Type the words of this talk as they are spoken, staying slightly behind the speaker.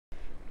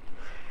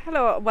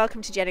Hello and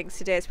welcome to Jennings.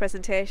 Today's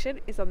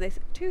presentation is on this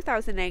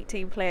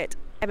 2018 plate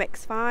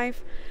MX-5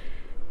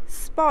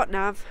 Sport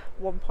Nav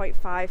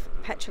 1.5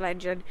 petrol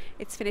engine.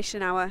 It's finished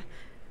in our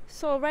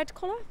soul red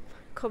colour,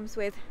 comes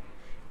with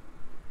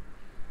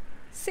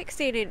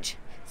 16-inch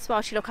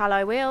sporty look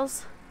alloy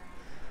wheels,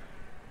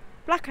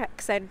 black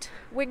accent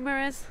wing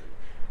mirrors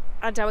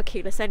and our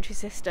keyless entry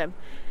system.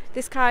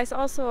 This car is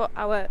also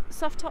our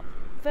soft top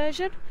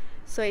version,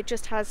 so it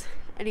just has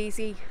an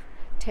easy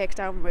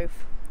takedown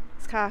roof.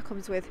 This car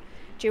comes with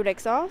dual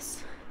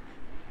exhaust,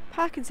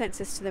 parking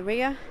sensors to the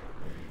rear,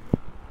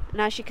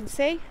 and as you can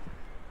see,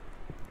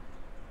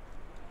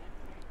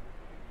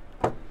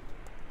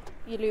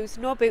 you lose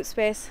no boot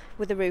space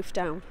with the roof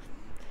down.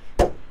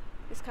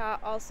 This car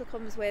also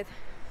comes with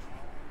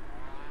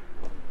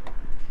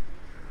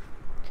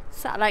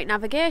satellite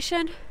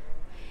navigation,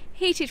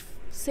 heated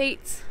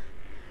seats,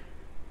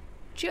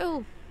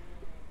 dual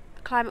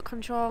climate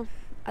control,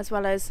 as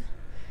well as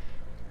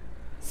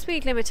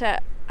speed limiter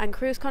and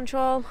cruise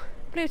control,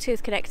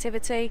 Bluetooth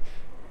connectivity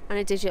and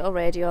a digital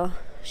radio.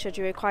 Should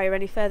you require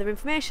any further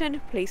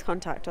information, please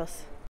contact us.